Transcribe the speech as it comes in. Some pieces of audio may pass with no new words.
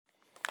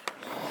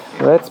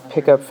Let's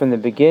pick up from the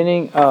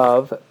beginning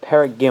of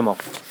Perek Gimel.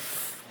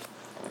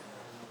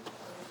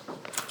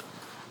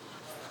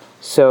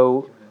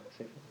 So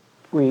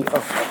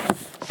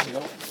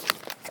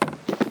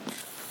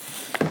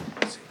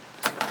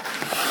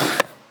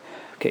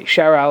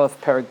Shaar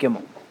Aleph Perek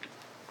Gimel.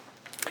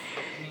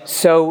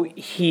 So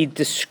he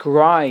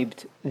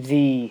described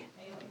the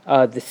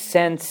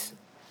sense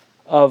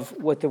of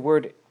what the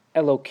word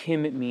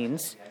Elokim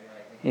means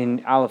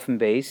in Aleph and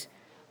Beis,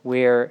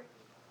 where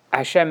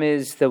Hashem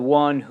is the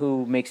one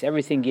who makes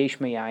everything yesh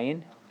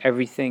me'ayin.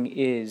 Everything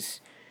is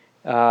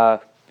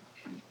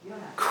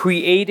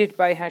created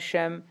by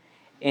Hashem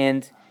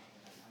and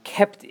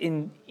kept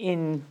in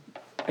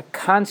a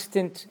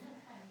constant.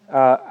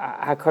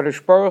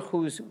 HaKadosh Baruch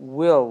Hu's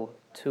will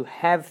to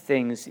have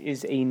things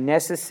is a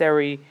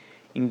necessary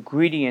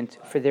ingredient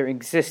for their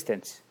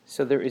existence.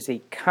 So there is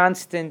a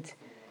constant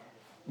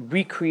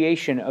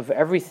recreation of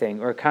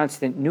everything, or a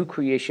constant new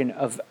creation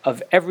of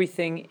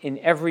everything in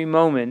every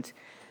moment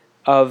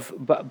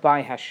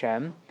by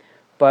Hashem.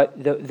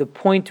 But the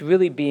point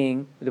really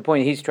being, the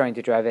point he's trying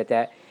to drive at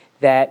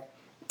that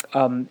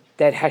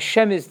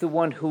Hashem is the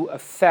one who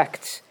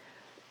affects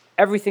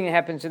everything that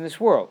happens in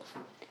this world.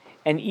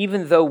 And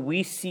even though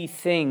we see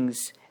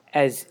things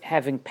as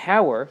having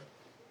power,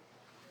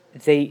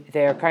 they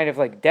are kind of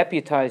like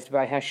deputized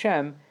by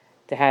Hashem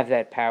to have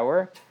that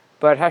power.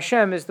 But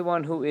Hashem is the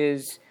one who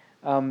is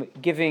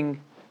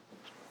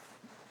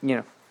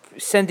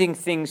sending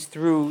things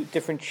through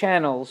different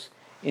channels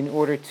in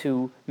order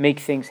to make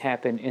things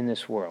happen in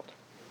this world.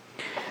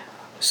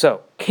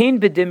 So, Kain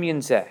b'dimyon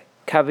zeh,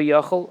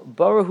 kaviyachol,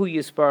 barahu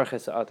yisbarach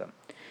es adam.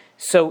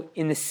 So,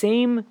 in the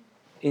same,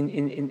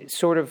 in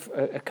sort of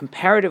a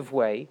comparative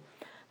way,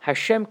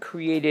 Hashem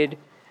created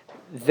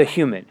the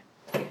human.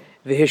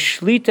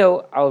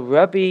 V'hishlito al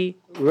ravi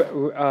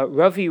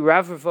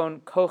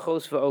ravavon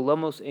kochos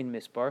v'olamos in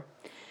misbar,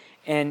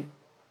 and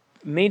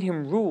made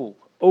him rule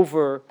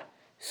over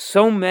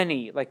so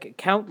many, like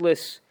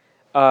countless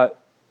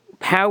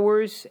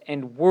powers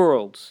and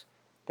worlds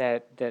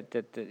that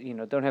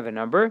don't have a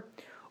number.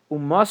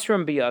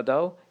 Umasram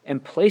biyado,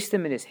 and placed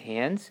them in his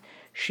hands.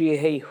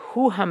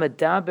 Shehehu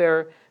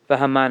hamadaber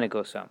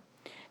v'hamanagosam,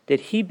 that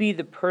he be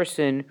the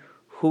person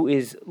who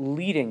is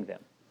leading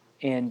them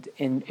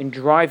and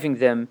driving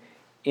them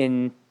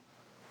in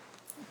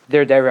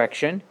their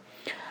direction.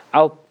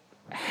 How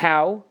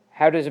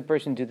does a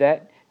person do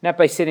that? Not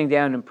by sitting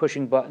down and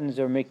pushing buttons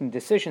or making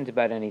decisions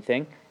about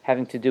anything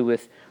having to do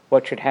with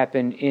what should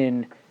happen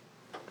in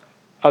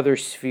other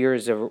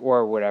spheres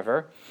or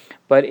whatever,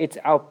 but it's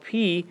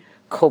alpi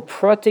kol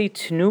prate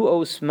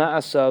tnuos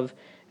ma'asav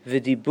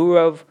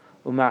v'diburav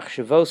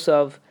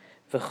u'machshavosav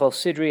v'chol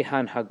sidri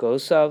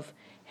hanhagosav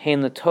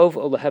hein latov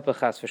o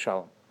lahepachas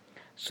v'shalom.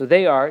 So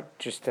they are,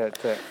 just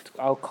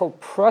I'll call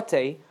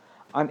prate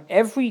on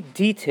every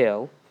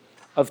detail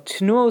of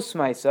tnuos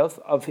ma'asav,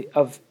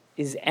 of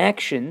his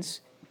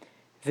actions,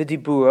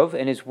 v'diburov,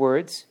 and his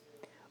words,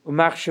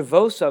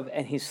 u'machshavosav,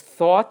 and his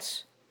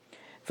thoughts,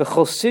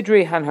 v'chol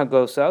sidrei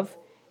hanhagosav,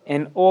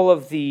 and all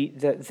of the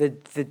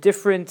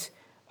different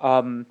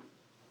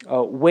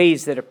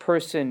ways that a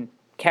person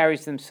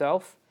carries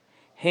themselves,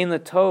 hein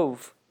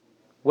latov,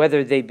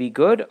 whether they be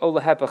good, o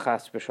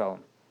lahepachas b'shalom,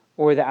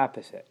 or the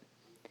opposite.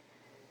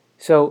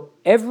 So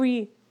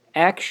every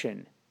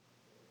action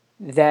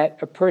that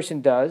a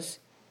person does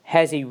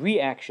has a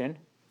reaction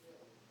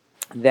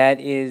that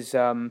is,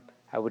 I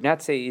would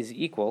not say is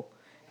equal,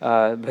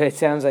 but it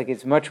sounds like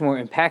it's much more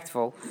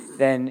impactful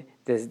than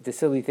the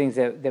silly things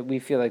that we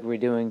feel like we're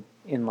doing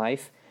in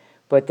life.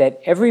 But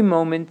that every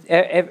moment,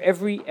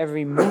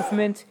 every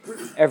movement,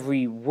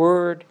 every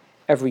word,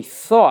 every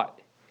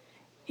thought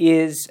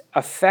is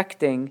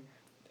affecting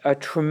a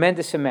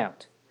tremendous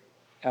amount,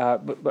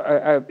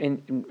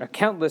 in a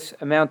countless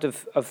amount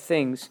of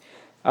things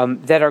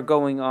that are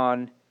going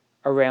on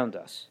around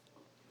us.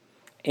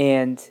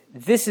 And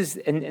this is,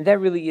 and that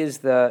really is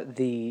the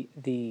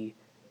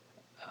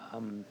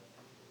Tzelem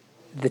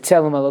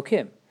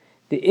Elokim,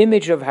 the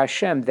image of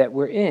Hashem that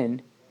we're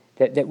in,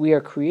 that we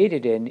are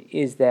created in,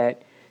 is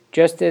that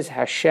just as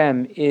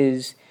Hashem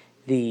is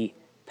the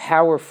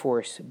power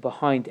force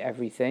behind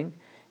everything,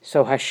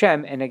 so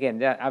Hashem, and again,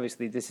 that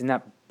obviously this is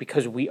not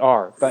because we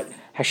are, but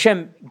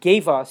Hashem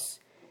gave us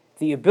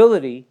the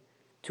ability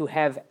to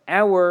have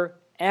our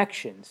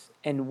actions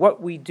and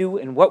what we do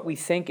and what we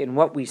think and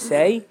what we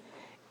say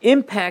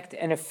impact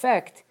and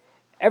affect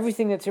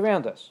everything that's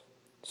around us.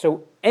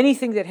 So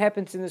anything that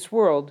happens in this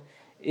world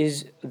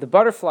is the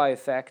butterfly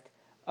effect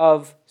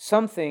of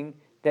something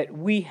that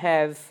we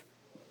have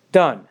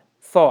done,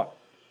 thought,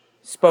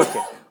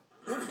 spoken.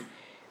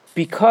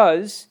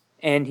 Because,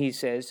 and he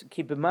says,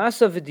 because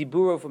with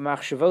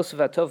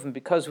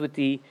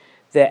the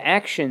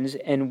actions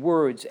and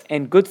words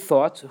and good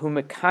thoughts,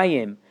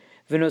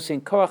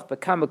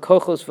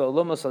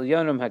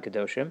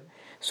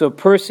 so a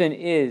person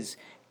is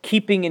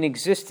keeping in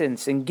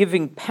existence and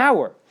giving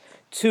power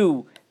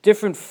to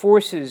different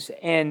forces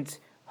and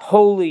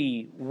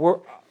holy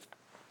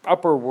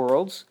upper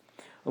worlds,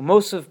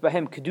 Umosav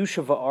Bahem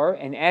Kedusha Va'ar,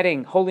 and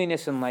adding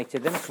holiness and light to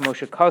them,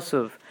 Kamosha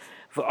Kasav,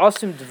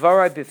 Va'asim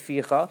Dvarai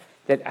Beficha,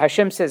 that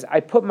Hashem says, I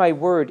put my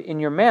word in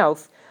your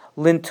mouth,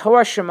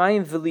 Lintoa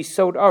Shemayim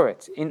V'lisod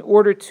Aretz, in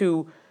order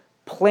to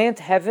plant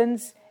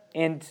heavens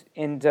and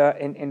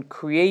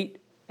create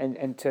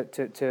and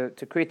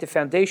to create the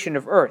foundation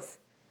of earth.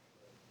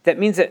 That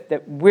means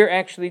that we're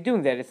actually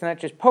doing that. It's not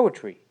just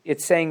poetry.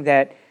 It's saying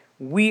that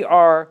we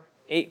are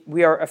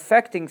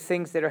affecting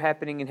things that are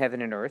happening in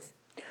heaven and earth.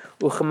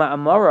 Uchma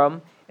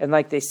amaram, and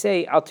like they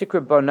say, al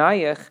tikra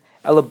bonayach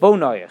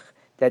elabonayach,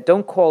 that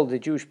don't call the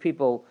Jewish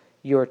people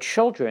your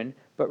children,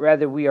 but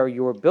rather we are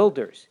your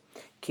builders.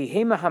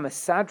 Kihema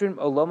hamasadrim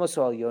olomos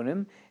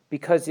alyonim,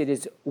 because it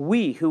is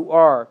we who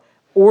are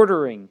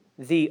ordering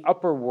the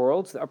upper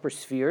worlds, the upper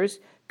spheres,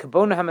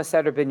 kabona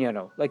hamasadr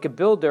binyano, like a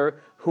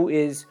builder who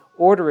is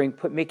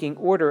making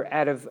order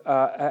out of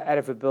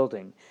a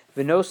building.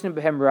 V'nosnim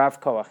behem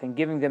rav koach, and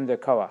giving them their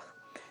koach.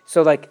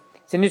 So, like,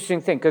 it's an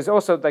interesting thing, because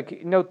also,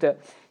 like, note that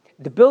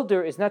the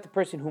builder is not the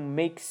person who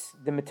makes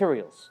the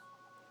materials.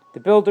 The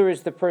builder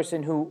is the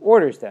person who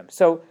orders them.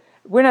 So,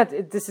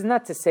 this is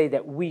not to say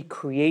that we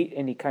create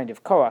any kind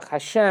of koach.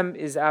 Hashem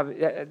is,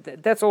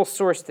 that's all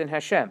sourced in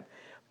Hashem.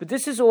 But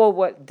this is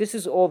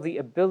all the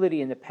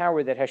ability and the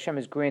power that Hashem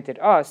has granted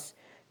us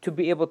to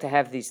be able to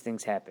have these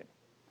things happen.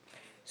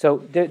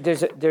 So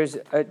there's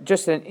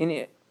just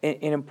an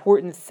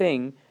important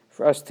thing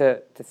for us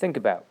to think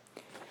about.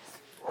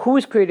 Who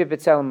is created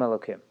B'Tselem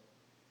Elokim?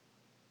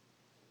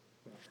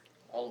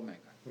 All of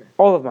mankind.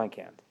 All of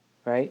mankind,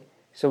 right?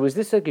 So is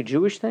this like a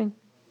Jewish thing?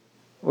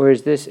 Or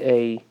is this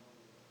a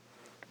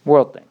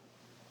world thing?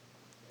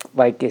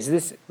 Like, is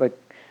this, like,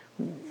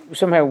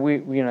 somehow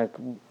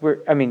we're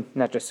I mean,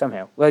 not just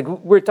somehow, like,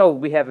 we're told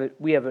we have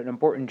an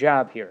important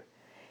job here.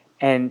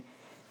 And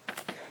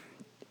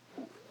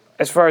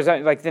as far as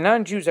like, the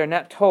non-Jews are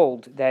not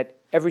told that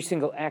every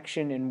single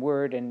action and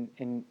word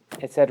and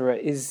etc.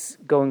 is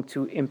going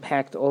to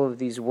impact all of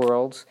these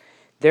worlds.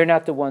 They're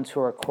not the ones who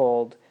are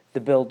called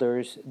the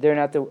builders. They're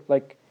not the,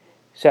 like,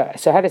 so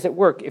how does it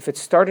work? If it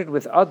started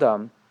with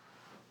Adam,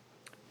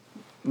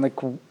 like,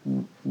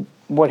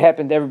 what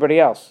happened to everybody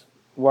else?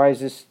 Why is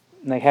this,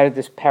 like, how did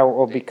this power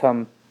all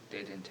become?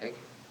 They didn't take it.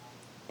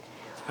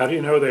 How do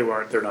you know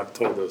they're not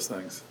told those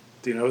things?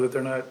 Do you know that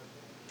they're not,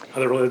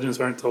 other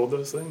religions aren't told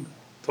these things?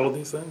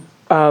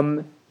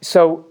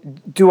 So,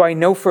 do I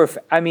know for?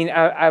 I mean,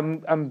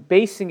 I'm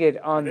basing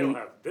it on they don't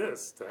have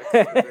this text. They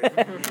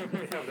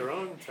have their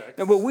own text.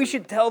 No, but we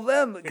should tell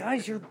them,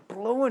 guys, you're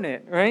blowing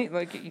it, right?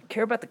 Like, you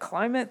care about the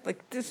climate.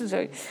 Like, this is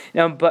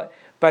but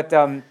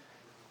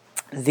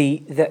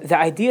the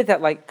idea that,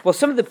 like, well,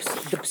 some of the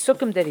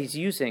psukim that he's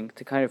using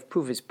to kind of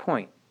prove his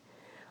point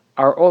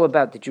are all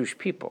about the Jewish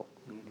people.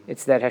 Mm-hmm.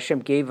 It's that Hashem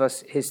gave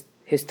us His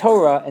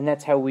Torah, and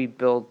that's how we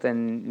build,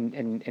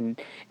 and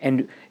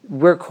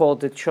we're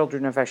called the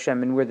children of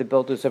Hashem, and we're the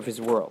builders of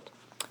His world.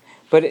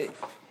 But it's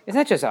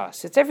not just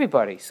us; it's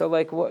everybody. So,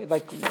 what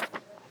does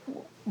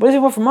He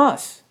want from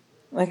us?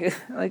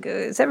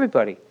 It's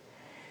everybody.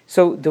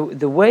 So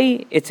the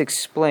way it's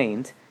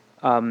explained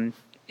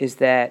is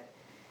that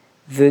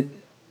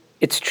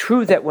it's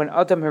true that when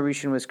Adam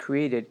Harishon was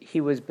created, he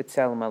was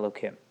B'Tselem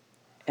Elokim,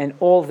 and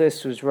all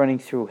this was running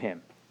through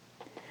him.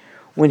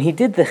 When he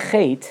did the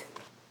Chet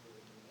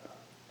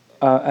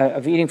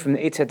of eating from the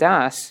Eitz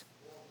Hadas,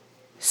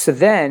 so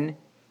then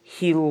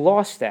he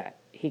lost that.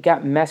 He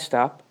got messed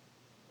up,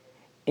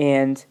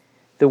 and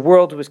the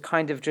world was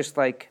kind of just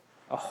like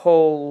a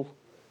whole,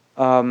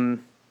 I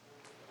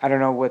don't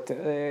know what,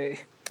 that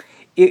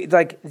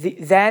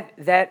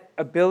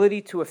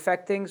ability to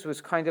affect things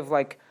was kind of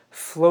like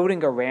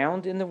floating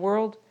around in the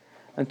world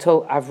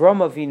until Avram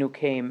Avinu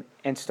came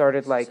and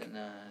started, like, in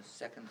the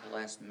second to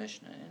last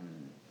Mishnah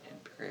in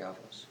Perek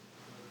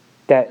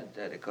that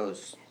it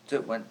goes.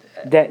 So one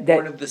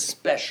of the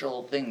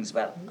special things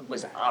about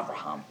was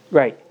Abraham.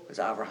 Right. Was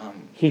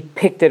Abraham. He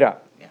picked it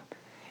up. Yeah.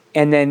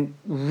 And then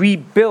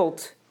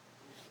rebuilt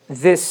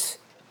this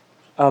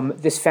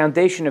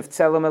foundation of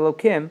Tzelem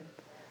Elokim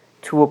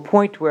to a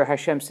point where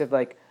Hashem said,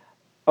 like,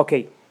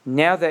 okay,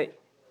 now that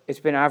it's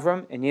been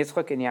Avram and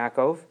Yitzchak and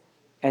Yaakov,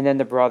 and then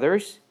the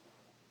brothers,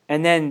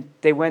 and then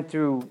they went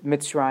through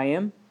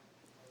Mitzrayim,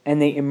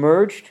 and they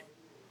emerged,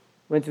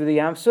 went through the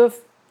Yam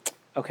Suf.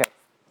 Okay,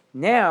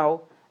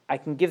 now I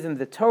can give them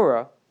the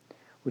Torah,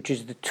 which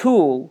is the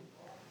tool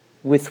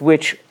with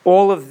which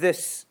all of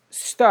this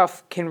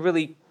stuff can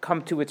really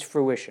come to its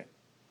fruition.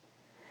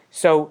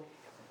 So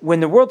when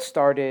the world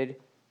started,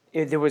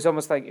 there was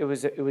almost like it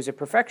was a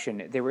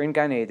perfection. They were in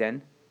Gan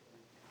Eden.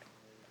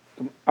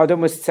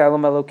 Adam was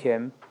Tzelem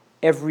Elokim.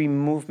 Every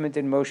movement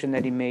and motion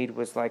that he made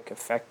was like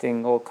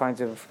affecting all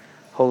kinds of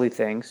holy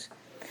things.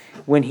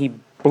 When he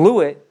blew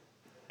it,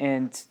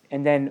 and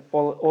then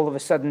all of a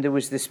sudden there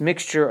was this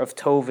mixture of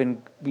Tov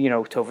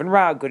and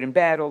Ra, good and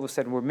bad. All of a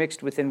sudden we're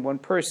mixed within one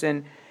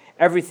person.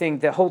 Everything,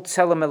 the whole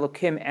Tzelem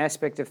Elokim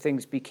aspect of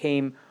things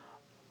became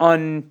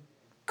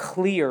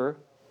unclear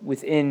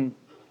within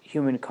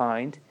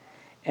humankind.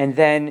 And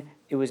then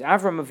it was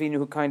Avram Avinu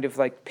who kind of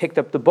like picked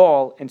up the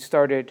ball and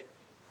started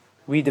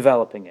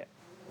redeveloping it.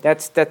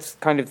 That's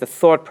kind of the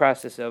thought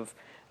process of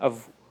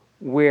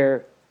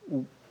where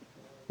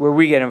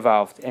we get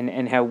involved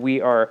and how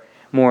we are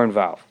more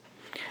involved.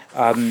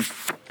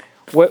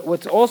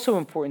 What's also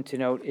important to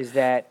note is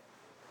that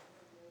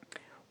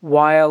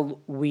while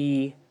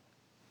we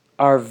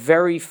are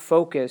very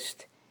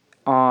focused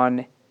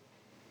on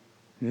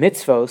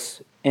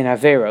mitzvos and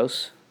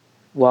averos,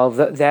 while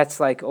that's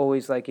like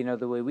always like,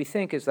 the way we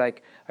think is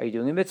like, are you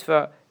doing a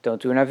mitzvah?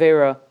 Don't do an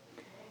avera.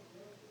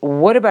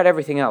 What about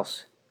everything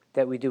else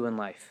that we do in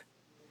life?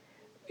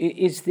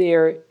 Is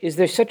there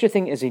such a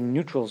thing as a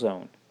neutral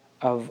zone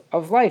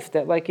of life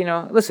that like,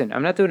 listen,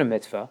 I'm not doing a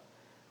mitzvah,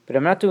 but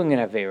I'm not doing an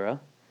avera,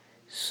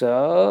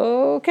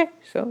 so okay,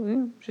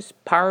 so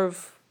just par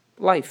of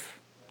life,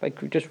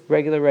 like just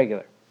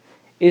regular.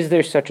 Is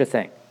there such a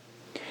thing?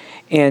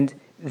 And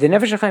the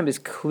Nefesh HaChaim is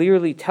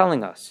clearly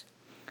telling us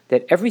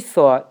that every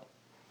thought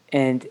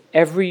and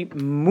every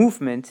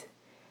movement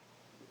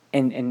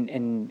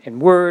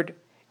and word,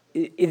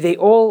 they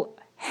all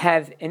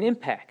have an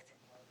impact,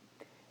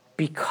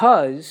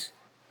 because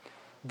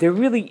there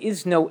really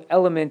is no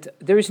element,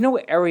 there is no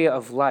area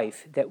of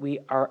life that we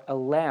are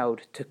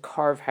allowed to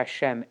carve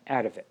Hashem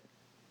out of it.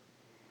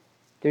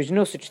 There's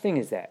no such thing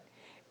as that.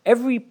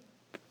 Every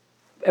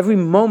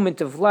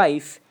moment of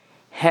life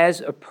has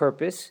a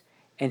purpose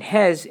and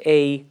has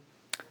a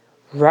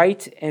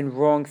right and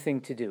wrong thing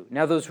to do.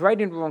 Now, those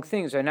right and wrong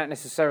things are not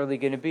necessarily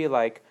going to be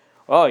like,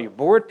 oh, you're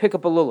bored, pick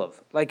up a lulav.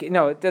 Like,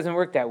 no, it doesn't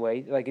work that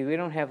way. Like, we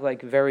don't have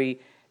like very,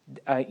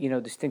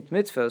 distinct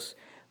mitzvahs,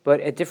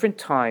 but at different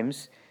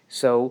times,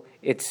 so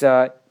it's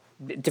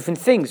different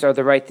things are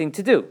the right thing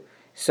to do.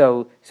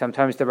 So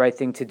sometimes the right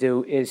thing to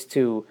do is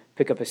to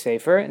pick up a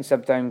sefer, and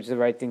sometimes the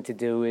right thing to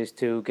do is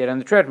to get on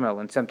the treadmill,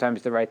 and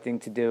sometimes the right thing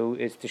to do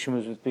is to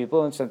shmooze with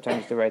people, and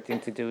sometimes the right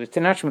thing to do is to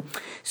not shmooze.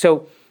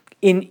 So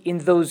in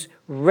those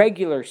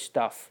regular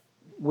stuff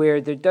where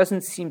there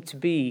doesn't seem to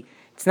be,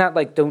 it's not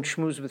like don't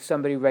shmooze with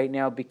somebody right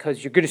now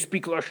because you're going to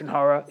speak Lashon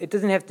Hara. It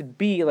doesn't have to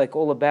be like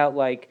all about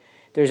like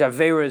there's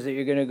averas that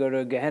you're going to go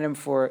to Gehenna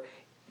for.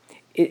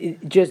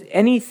 It just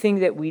anything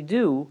that we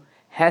do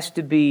has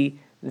to be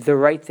the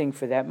right thing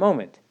for that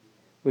moment,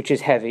 which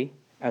is heavy.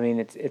 I mean,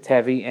 it's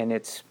heavy and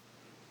it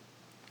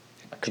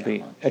could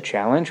be a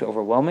challenge,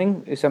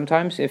 overwhelming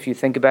sometimes if you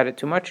think about it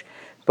too much.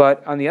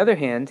 But on the other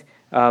hand,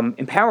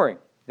 empowering.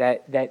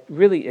 That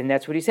really, and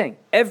that's what he's saying.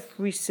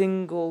 Every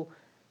single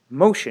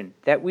motion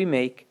that we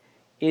make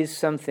is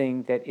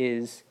something that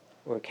is,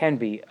 or can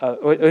be,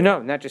 or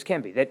no, not just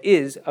can be, that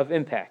is of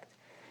impact.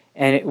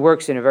 And it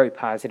works in a very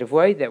positive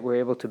way, that we're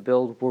able to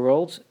build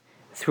worlds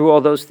through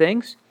all those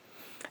things.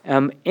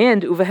 And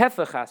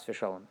uvehefach chas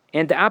v'shalom,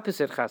 and the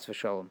opposite chas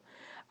v'shalom.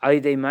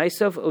 Alidei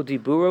ma'asav o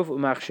diburov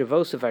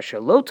u'machshavos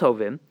v'ashalot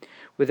tovim,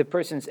 with a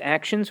person's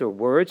actions or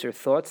words or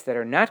thoughts that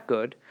are not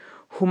good,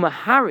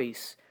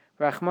 humaharis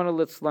rachmana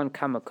litzlan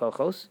kama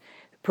kochos,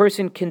 the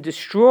person can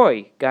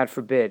destroy, God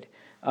forbid,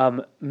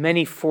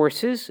 many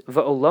forces,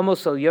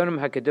 va'olamos al-yonim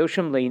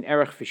hakadoshim lein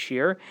erech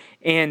v'shir,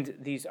 and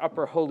these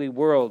upper holy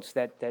worlds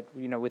that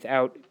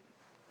without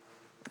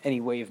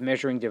any way of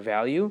measuring their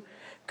value,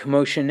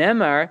 k'mo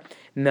shenemar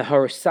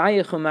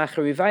meharsayich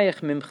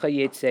u'macharivayich mimcha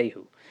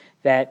yetzehu,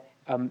 that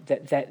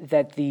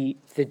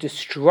the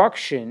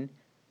destruction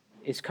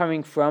is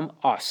coming from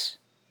us.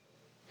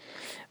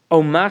 We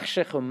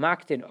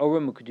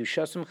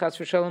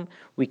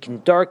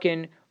can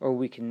darken or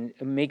we can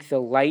make the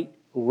light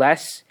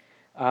less.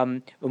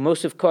 And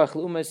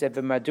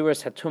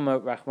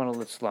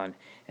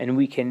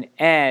we can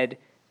add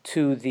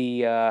to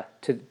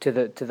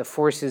the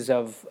forces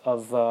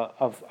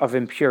of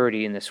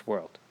impurity in this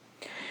world.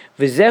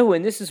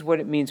 And this is what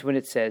it means when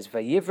it says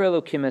that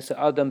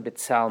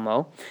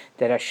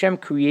Hashem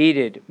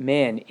created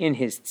man in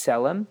his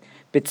tselem,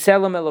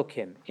 b'tselem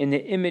Elokim, in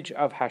the image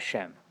of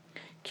Hashem.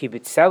 Ki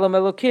b'tselem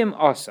Elokim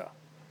asa,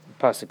 the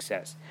pasuk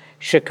says,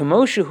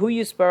 shekamo shehu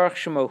yisbarach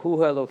shemo hu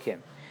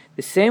Elokim.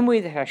 The same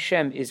way that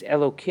Hashem is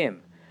Elokim,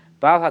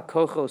 Baal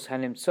HaKochos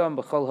HaNimtzom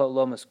B'chol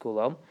HaOlomas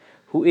Kulo,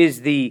 who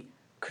is the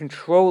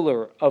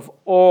controller of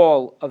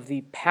all of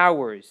the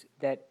powers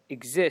that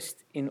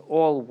exist in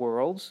all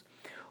worlds,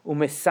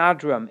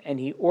 Umesadram, and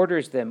he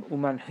orders them,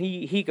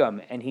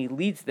 Umanhigam, and he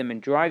leads them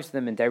and drives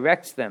them and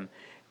directs them,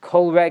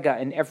 Kol Rega,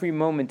 in every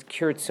moment,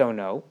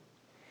 Kirtsono,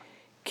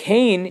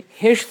 Kain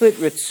Hishlit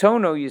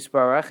Ritsono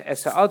Yisbarach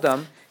Es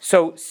HaAdam.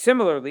 So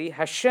similarly,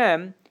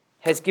 Hashem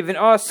has given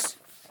us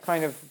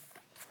kind of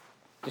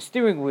the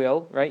steering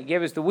wheel, right? He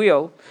gave us the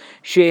wheel.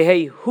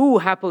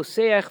 Shehehu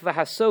haposeach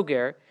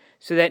v'hasoger,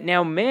 so that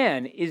now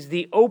man is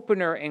the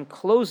opener and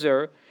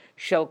closer.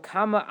 Shel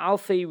kama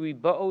alfei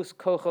ribaos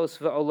kochos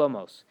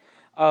v'olomos,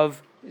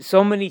 of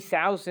so many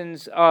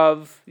thousands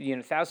of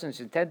thousands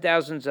and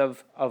 10,000s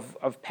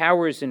of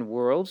powers and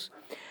worlds.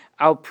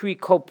 Al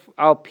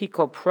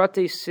pikol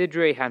prate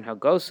sidre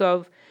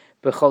hanhagosov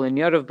b'chol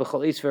inyadav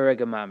b'chol is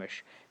v'rega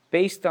mamish,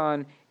 based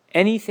on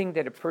anything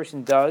that a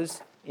person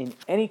does in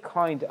any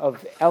kind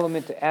of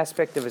element,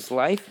 aspect of his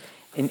life,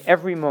 in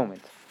every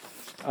moment.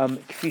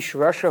 according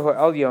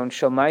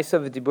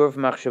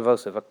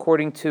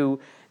to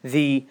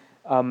the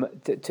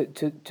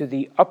to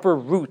the upper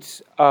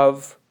roots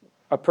of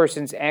a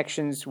person's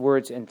actions,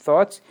 words, and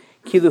thoughts.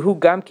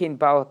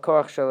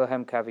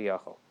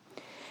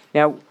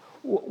 Now,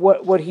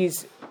 what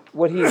he's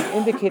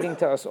indicating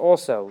to us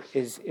also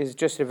is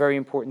just a very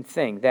important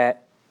thing,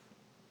 that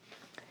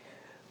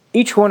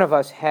each one of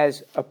us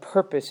has a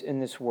purpose in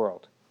this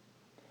world,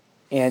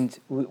 and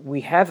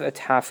we have a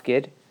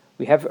tafkid.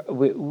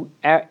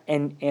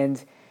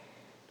 And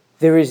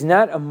there is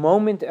not a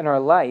moment in our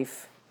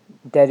life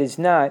that is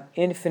not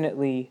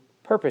infinitely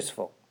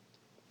purposeful,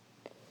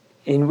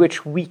 in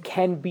which we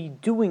can be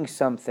doing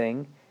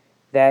something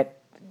that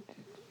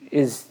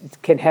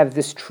can have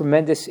this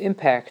tremendous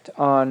impact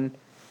on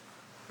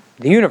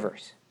the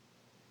universe.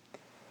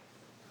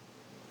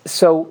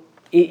 So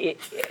it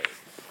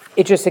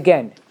just,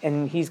 again,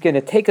 and he's going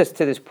to take us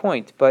to this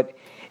point, but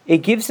it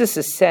gives us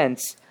a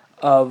sense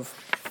of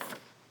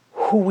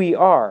who we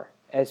are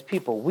as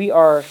people. We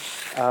are,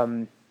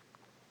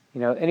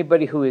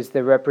 anybody who is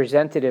the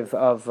representative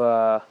of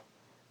a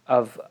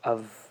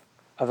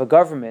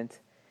government,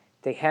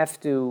 they have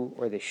to,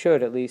 or they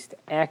should at least,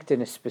 act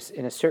in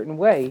a certain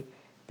way,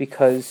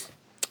 because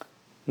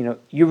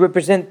you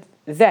represent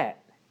that.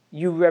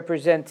 You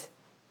represent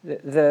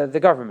the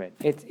government.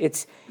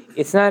 It's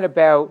not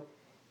about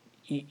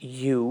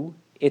you.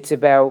 It's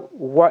about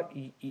what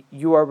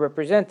you are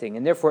representing,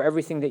 and therefore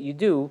everything that you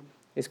do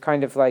is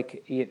kind of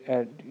like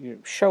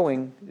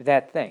showing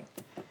that thing.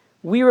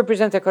 We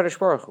represent HaKadosh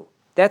Baruch Hu.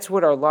 That's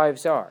what our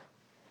lives are.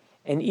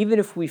 And even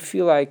if we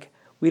feel like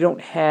we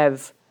don't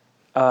have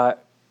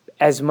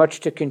as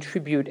much to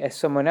contribute as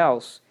someone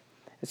else,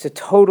 it's a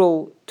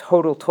total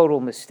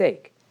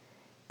mistake.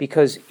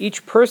 Because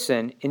each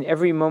person in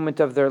every moment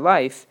of their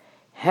life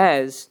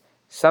has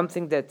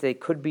something that they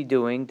could be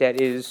doing that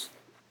is,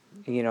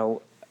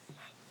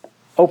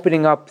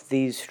 opening up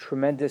these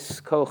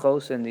tremendous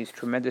kochos and these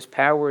tremendous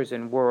powers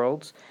and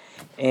worlds,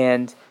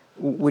 and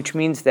which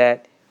means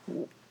that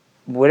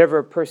whatever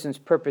a person's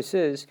purpose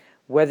is,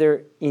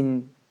 whether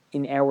in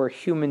our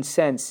human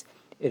sense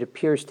it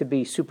appears to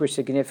be super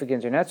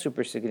significant or not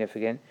super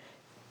significant,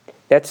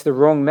 that's the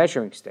wrong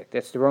measuring stick.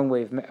 That's the wrong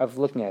way of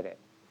looking at it.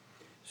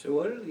 So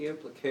what are the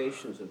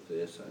implications of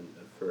this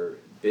for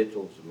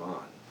Bittul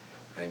Zaman?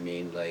 I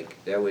mean,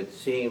 that would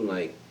seem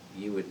like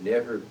you would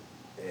never,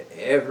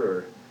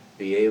 ever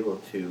be able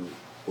to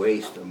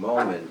waste a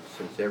moment,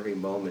 since every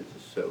moment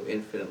is so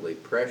infinitely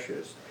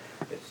precious,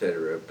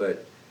 etc.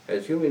 But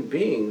as human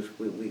beings,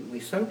 we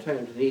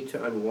sometimes need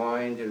to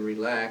unwind and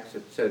relax,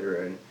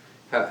 etc. And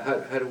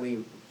how do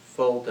we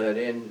fold that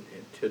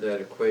into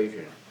that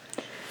equation?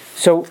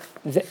 So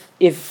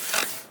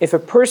if a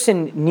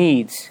person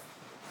needs,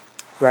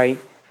 right,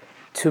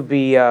 to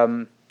be,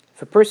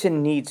 if a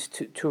person needs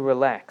to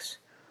relax,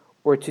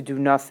 or to do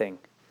nothing,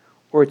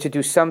 or to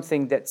do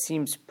something that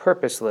seems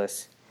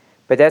purposeless,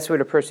 but that's what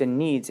a person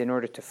needs in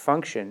order to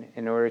function,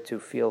 in order to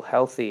feel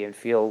healthy and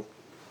feel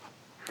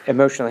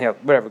emotionally healthy,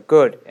 whatever,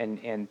 good,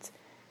 and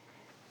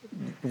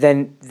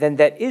then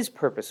that is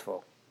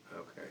purposeful.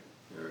 Okay,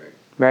 all right.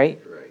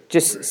 Right? Right.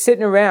 Just right.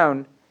 sitting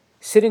around,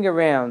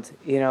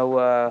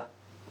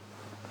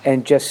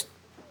 and just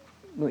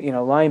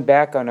lying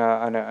back on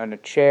a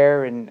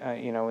chair and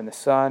in the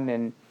sun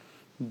and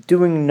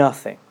doing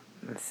nothing,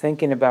 and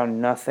thinking about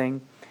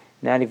nothing,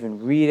 not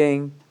even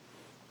reading,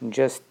 and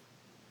just,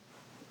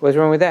 what's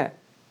wrong with that?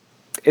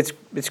 It's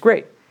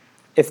great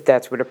if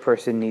that's what a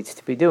person needs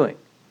to be doing.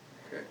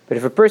 Okay. But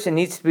if a person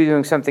needs to be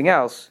doing something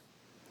else,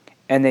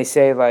 and they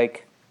say,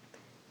 like,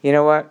 you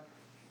know what,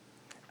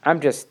 I'm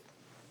just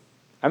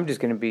going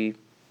to be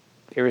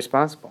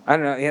irresponsible. I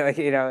don't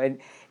know, and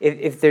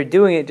if they're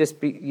doing it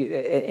just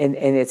and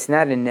it's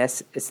not a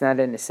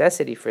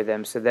necessity for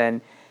them, so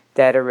then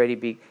that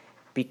already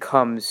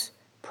becomes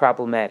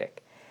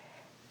problematic.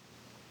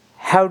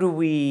 How do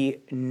we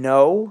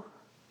know?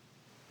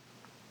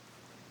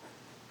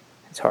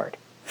 It's hard.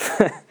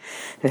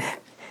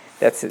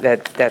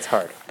 That's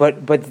hard.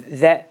 But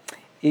that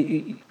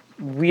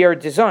we are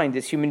designed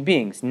as human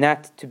beings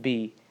not to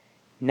be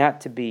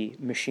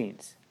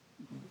machines.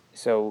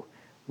 So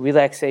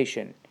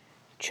relaxation,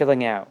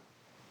 chilling out,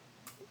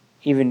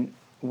 even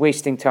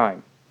wasting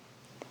time.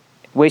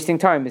 Wasting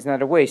time is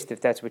not a waste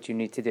if that's what you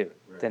need to do.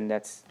 Right. Then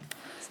it's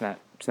not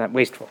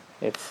wasteful.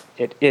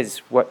 It is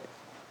what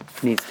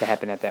needs to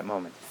happen at that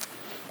moment.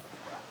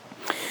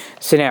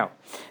 So now,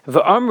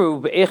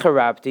 v'amru be'echa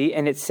rabdi,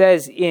 and it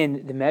says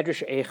in the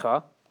Medrash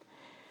Eicha,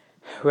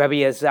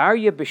 Rabbi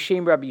Azariah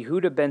b'shem Rabbi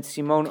Yehuda ben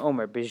Simon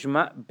Omer,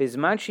 bizman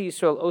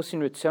sheYisrael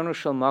osin ritzono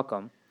shel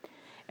makom,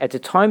 at the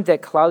time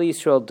that Klal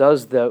Yisrael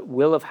does the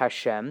will of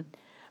Hashem,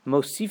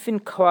 mosifin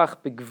koach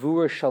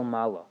begvura shel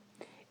mala,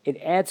 it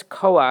adds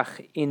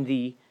koach in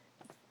the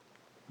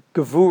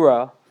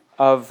gevura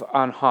of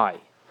on high.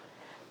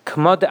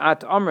 K'mod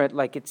at amrit,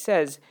 like it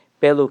says,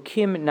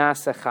 be'elokim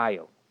nasa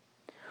chayil.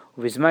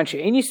 V'zman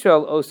she'ein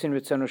Yisrael osin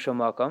ritzono shel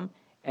makom,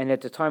 and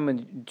at the time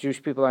when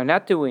Jewish people are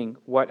not doing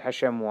what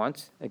Hashem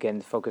wants, again,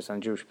 focus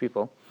on Jewish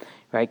people,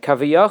 right?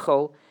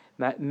 Kaviyachol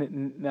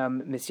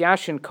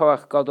misyashin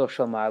koach gadol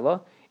shel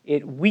ma'ala.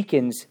 It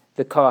weakens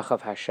the koach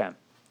of Hashem.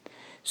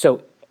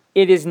 So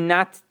it is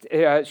not.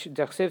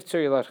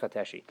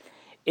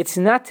 It's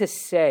not to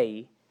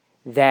say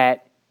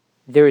that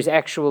there is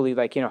actually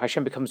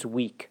Hashem becomes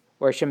weak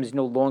or Hashem is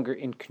no longer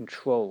in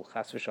control.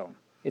 Chas v'shalom.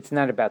 It's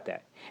not about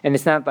that, and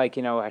it's not like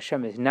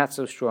Hashem is not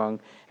so strong,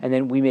 and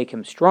then we make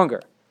him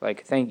stronger.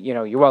 Like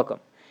you're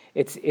welcome.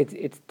 It's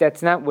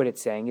that's not what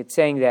it's saying. It's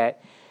saying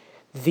that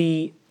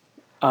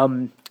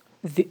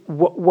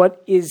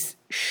what is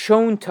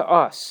shown to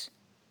us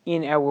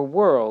in our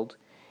world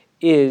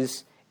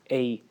is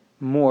a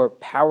more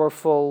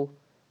powerful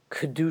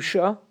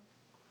kedusha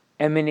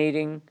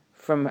emanating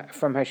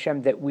from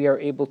Hashem that we are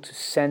able to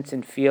sense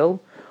and feel,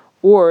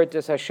 or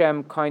does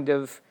Hashem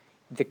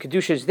the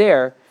kedusha is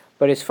there,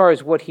 but as far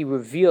as what he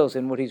reveals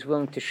and what he's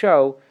willing to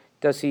show,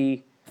 does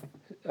he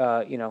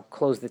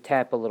close the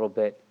tap a little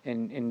bit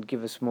and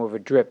give us more of a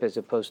drip as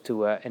opposed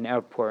to an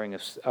outpouring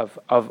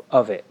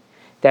of it?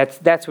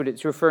 That's what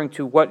it's referring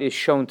to. What is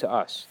shown to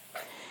us?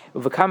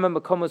 Uvakama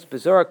makomos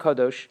bezorah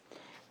kadosh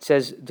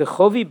says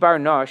dechovi bar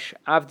nosh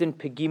avdin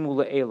pegimu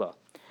le'ela.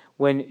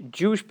 When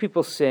Jewish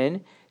people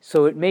sin,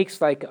 so it makes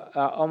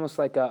almost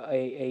like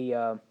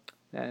a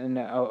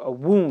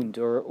wound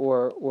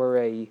or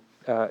a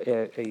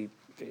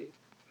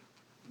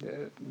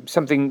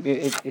something.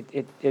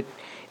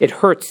 It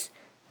hurts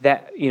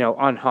that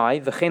on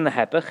high. V'chein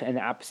lehepech, and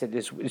the opposite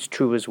is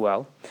true as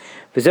well.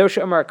 V'zeu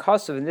she'amar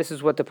kasav, and this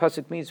is what the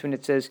pasuk means when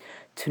it says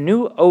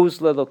tenu oz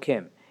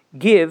lelokim,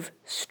 give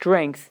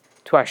strength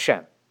to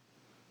Hashem.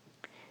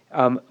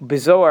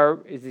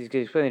 Bezoar is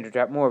explaining to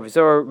drop more.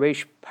 Bezoar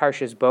reish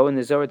parshas bo, and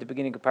the Zohar at the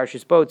beginning of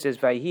parshas bo it says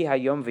vayhi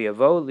hayom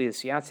v'yavo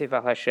li'asiyatzev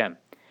al Hashem.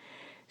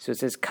 So it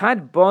says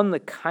kad bon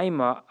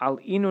lekaima al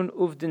inun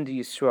uvdin de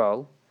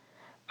Yisrael.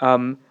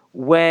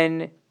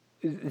 When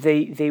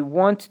they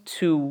want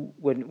to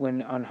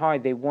when on high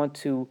they want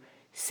to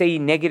say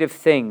negative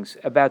things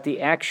about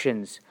the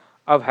actions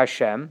of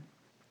Hashem.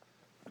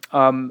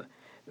 The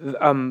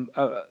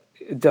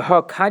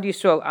ha kad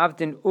Yisrael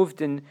avdin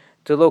uvdin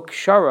delok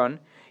sharon.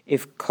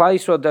 If Klal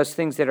Yisrael does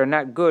things that are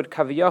not good,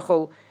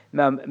 kaviyachol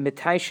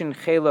mitaishin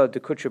chela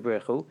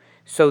dekutcha.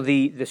 So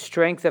the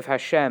strength of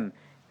Hashem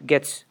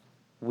gets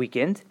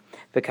weakened.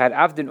 V'kad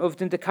avdin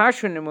uvdin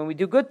dekashrin, and when we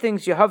do good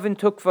things, Yehavin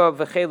tukva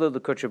v'chela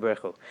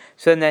dekutcha.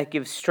 So then that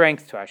gives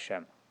strength to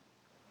Hashem.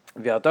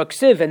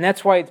 V'yaldak and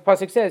that's why the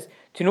pasuk says,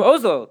 "Tinu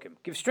oz lelokim,"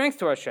 give strength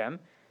to Hashem.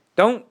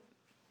 Don't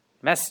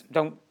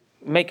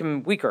make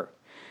him weaker.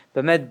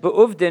 But med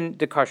beuvdin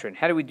dekashrin.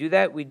 How do we do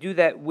that? We do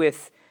that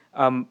with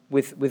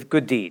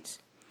good deeds.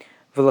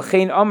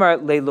 V'lechein amar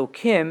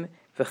lelokim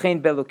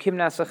v'chein belokim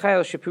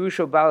nasachayil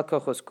shepirusho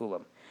balakochos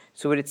kulam.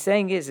 So what it's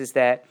saying is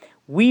that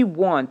we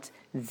want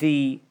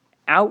the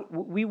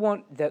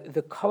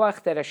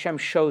koach that Hashem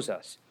shows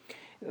us.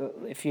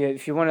 If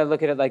you want to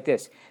look at it like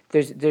this,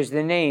 there's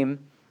the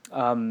name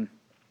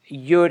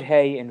Yud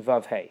Hey and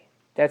Vav Hey.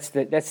 That's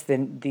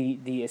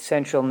the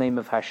essential name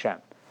of Hashem.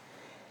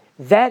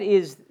 That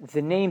is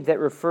the name that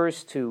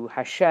refers to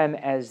Hashem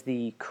as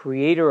the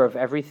creator of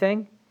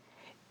everything,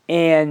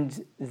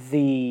 and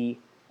he's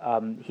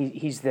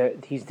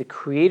the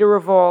creator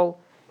of all.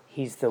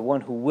 He's the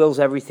one who wills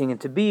everything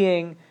into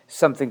being,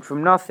 something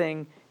from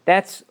nothing.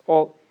 That's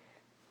all.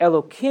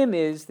 Elokim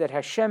is that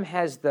Hashem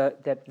has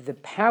the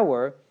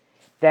power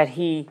that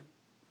he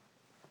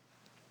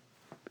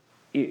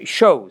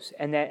shows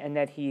and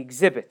that he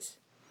exhibits.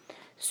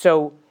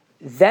 So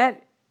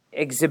that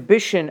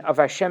exhibition of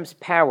Hashem's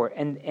power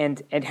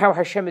and how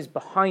Hashem is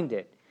behind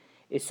it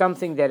is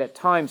something that at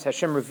times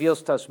Hashem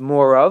reveals to us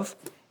more of,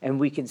 and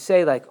we can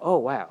say oh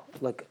wow,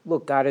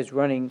 look, God is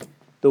running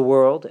the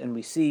world, and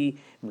we see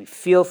and we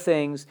feel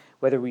things,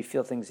 whether we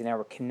feel things in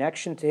our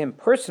connection to Him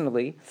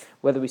personally,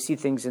 whether we see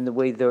things in the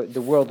way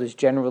the world is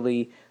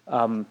generally,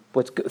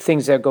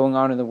 things that are going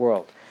on in the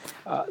world.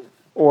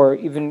 Or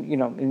even,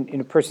 in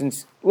a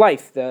person's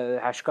life, the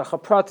hashgacha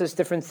pratis,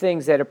 different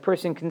things that a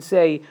person can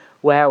say,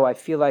 wow, I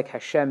feel like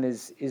Hashem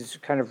is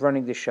kind of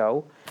running the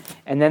show.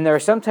 And then there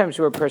are some times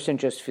where a person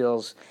just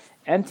feels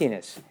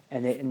emptiness,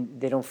 and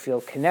they don't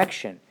feel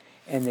connection.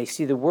 And they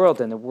see the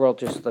world, and the world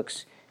just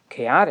looks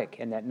chaotic,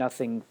 and that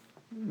nothing,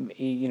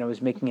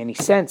 is making any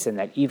sense, and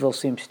that evil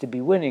seems to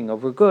be winning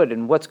over good,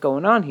 and what's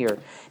going on here.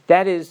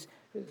 That is,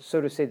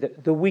 so to say,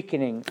 the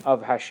weakening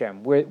of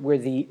Hashem, where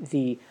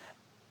the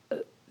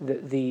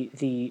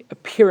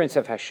appearance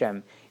of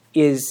Hashem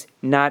is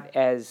not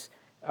as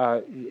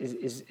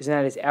is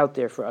not as out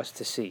there for us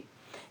to see,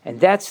 and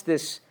that's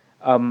this,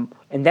 and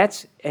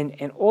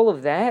all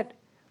of that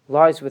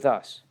lies with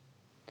us.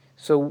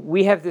 So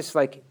we have this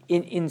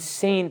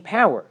insane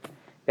power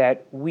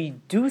that we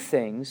do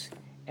things,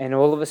 and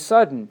all of a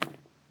sudden,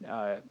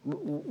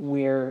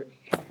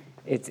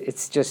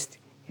 it's just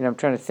I'm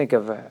trying to think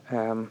of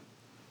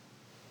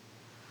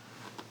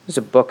there's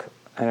a book.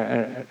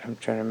 I'm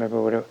trying to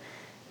remember what it.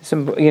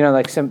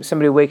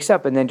 Somebody wakes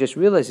up and then just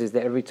realizes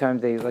that every time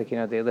they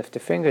they lift a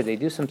finger, they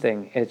do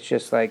something. It's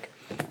just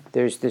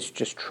there's this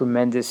just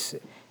tremendous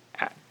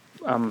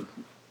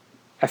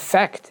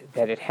effect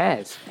that it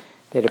has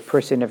that a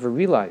person never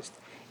realized.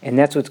 And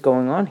that's what's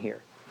going on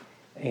here.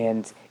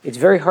 And it's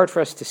very hard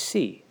for us to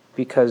see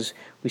because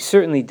we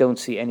certainly don't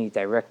see any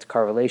direct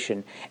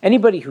correlation.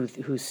 Anybody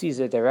who sees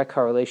a direct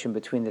correlation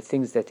between the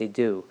things that they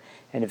do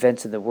and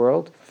events in the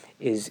world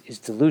is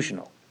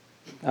delusional.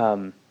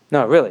 No,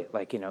 really,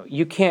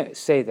 you can't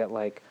say that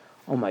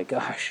oh my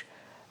gosh,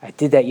 I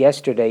did that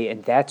yesterday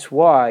and that's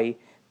why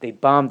they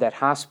bombed that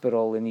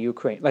hospital in the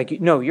Ukraine.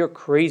 No, you're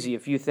crazy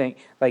if you think,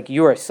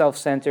 you are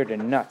self-centered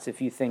and nuts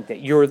if you think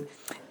that you're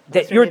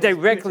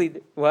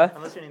directly, what?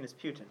 Unless your name is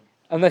Putin.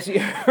 Unless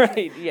you're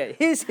right, yeah,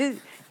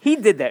 he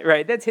did that,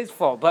 right? That's his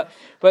fault. But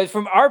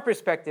from our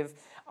perspective,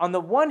 on the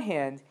one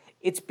hand,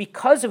 it's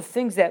because of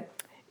things that,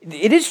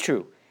 it is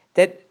true,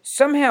 that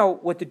somehow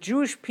what the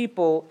Jewish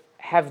people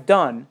have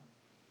done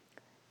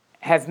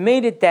have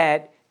made it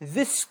that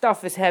this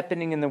stuff is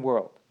happening in the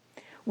world.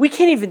 We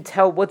can't even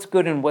tell what's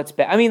good and what's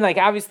bad. I mean,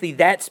 obviously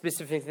that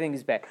specific thing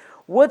is bad.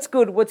 What's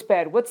good, what's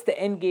bad, what's the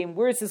end game,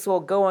 where is this all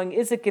going?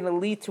 Is it going to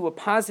lead to a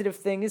positive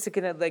thing? Is it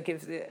going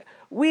to,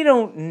 we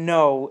don't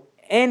know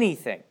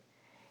anything.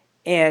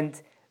 And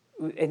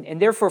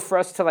therefore for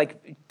us to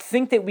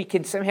think that we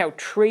can somehow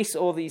trace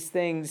all these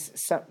things,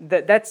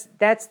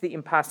 that's the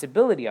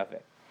impossibility of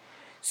it.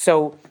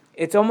 So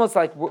it's almost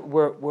like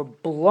we're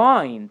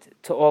blind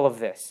to all of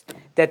this.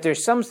 That there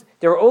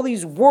are all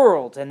these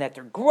worlds, and that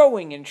they're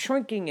growing and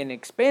shrinking and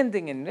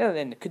expanding, and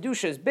the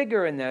kedusha is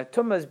bigger and the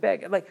tumah is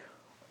bigger.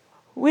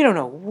 We don't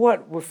know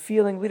what we're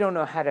feeling. We don't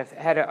know how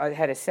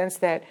to sense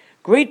that.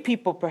 Great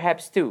people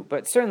perhaps do,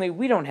 but certainly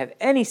we don't have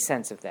any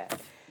sense of that.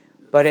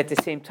 But at the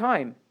same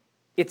time,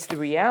 it's the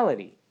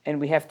reality, and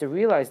we have to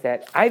realize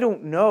that I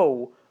don't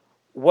know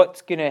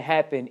what's going to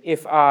happen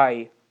if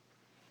I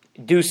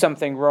do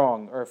something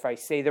wrong or if I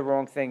say the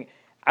wrong thing.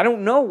 I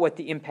don't know what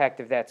the impact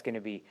of that's going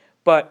to be,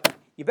 but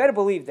you better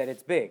believe that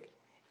it's big.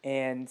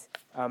 And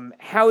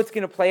how it's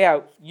going to play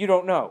out, you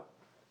don't know.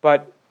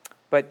 But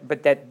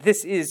that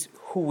this is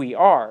who we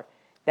are.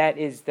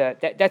 That's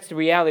the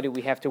reality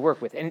we have to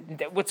work with.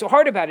 And what's so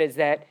hard about it is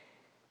that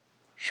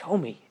show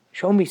me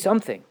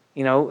something.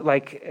 If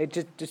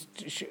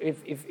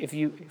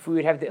we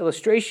would have the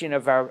illustration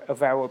of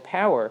our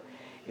power,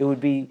 it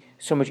would be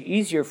so much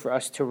easier for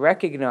us to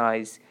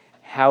recognize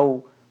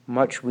how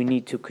much we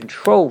need to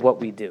control what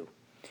we do.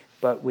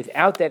 But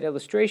without that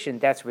illustration,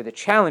 that's where the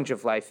challenge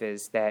of life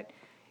is, that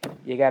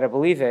you got to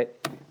believe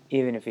it,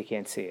 even if you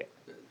can't see it.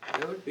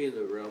 That would be in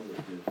the realm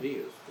of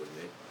disease, wouldn't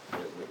it?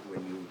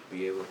 When you would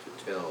be able to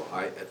tell,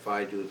 if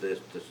I do this,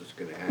 this is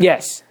going to happen.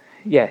 Yes,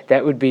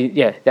 that would be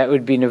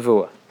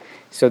nevuah.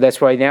 So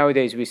that's why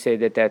nowadays we say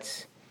that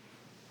that's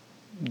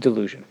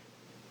delusion.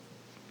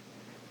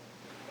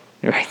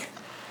 Right.